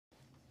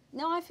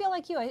No, I feel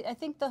like you. I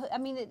think I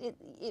mean,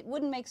 it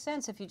wouldn't make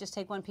sense if you just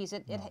take one piece.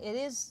 It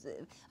is,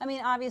 I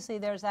mean, obviously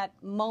there's that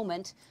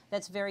moment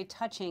that's very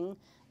touching,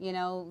 you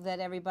know, that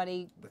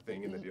everybody. The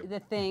thing in the deal.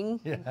 The thing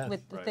Yes.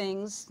 with the Right.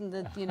 things,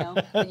 you know,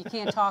 that you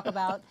can't talk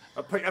about.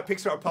 A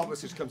Pixar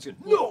publicist comes in.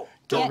 No,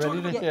 don't Yeah, talk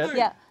Ready to about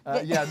hit?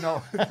 that. Yeah. Yeah,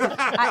 no.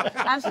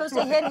 I'm supposed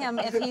to hit him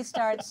if he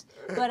starts,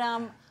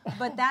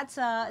 but that's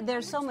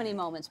there's so many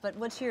moments. But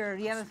do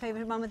you have a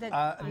favorite moment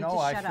that? No, just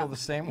I shut feel up. the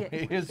same Yeah,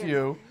 way as yeah.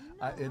 you.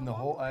 In the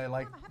whole, I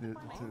like to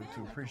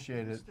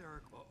appreciate it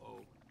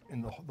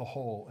in the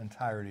whole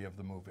entirety of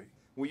the movie.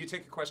 Will you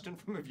take a question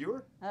from a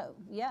viewer?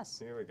 Yes.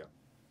 Here we go.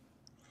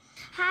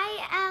 Hi,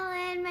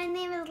 Ellen. My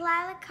name is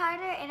Lila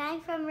Carter, and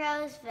I'm from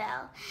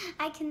Roseville.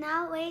 I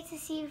cannot wait to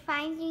see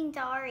Finding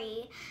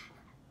Dory.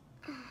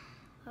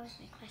 What was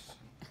my question?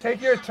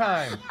 Take your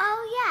time.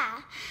 Oh,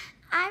 yeah.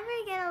 I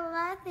forget a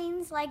lot of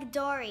things like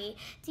Dory.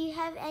 Do you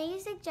have any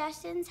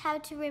suggestions how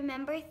to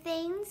remember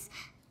things?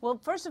 Well,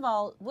 first of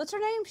all, what's her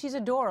name? She's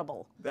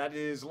adorable. That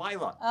is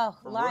Lila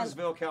from Lila.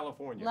 Roseville,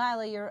 California.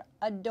 Lila, you're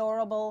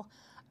adorable.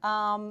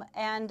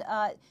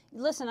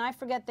 Listen, I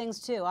forget things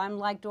too. I'm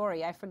like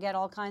Dory. I forget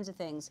all kinds of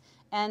things.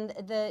 And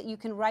you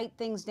can write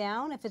things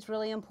down if it's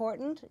really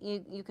important.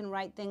 You can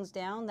write things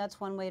down. That's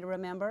one way to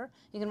remember.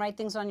 You can write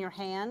things on your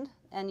hand,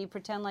 and you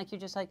pretend like you're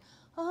just like,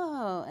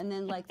 oh, and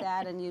then like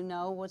that, and you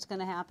know what's going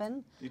to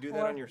happen. Do you do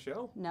that on your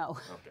show? No.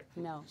 Okay.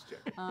 No. Just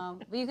checking.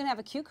 But you can have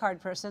a cue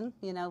card person,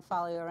 you know,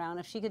 follow you around.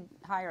 If she could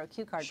hire a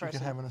cue card She person.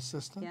 could have an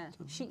assistant. Yeah.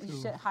 to-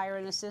 You should hire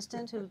an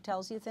assistant who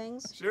tells you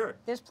things. Sure.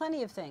 There's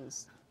plenty of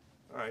things.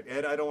 All right,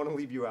 Ed, I don't want to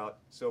leave you out.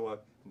 So,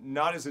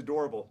 not as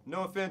adorable.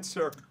 No offense,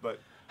 sir, but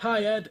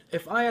Hi Ed,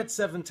 if I had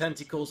 7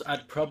 tentacles,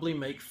 I'd probably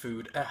make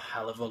food a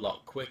hell of a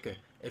lot quicker.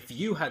 If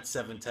you had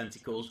 7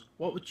 tentacles,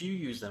 what would you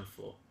use them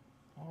for?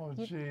 Oh,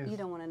 You jeez.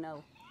 don't want to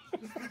know.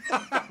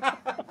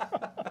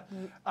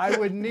 I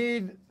would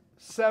need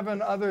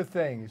 7 other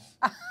things.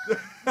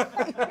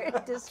 You're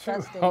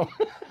disgusting.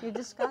 You're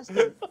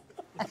disgusting.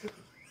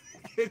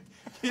 you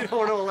don't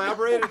want to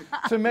elaborate?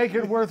 To make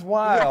it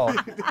worthwhile.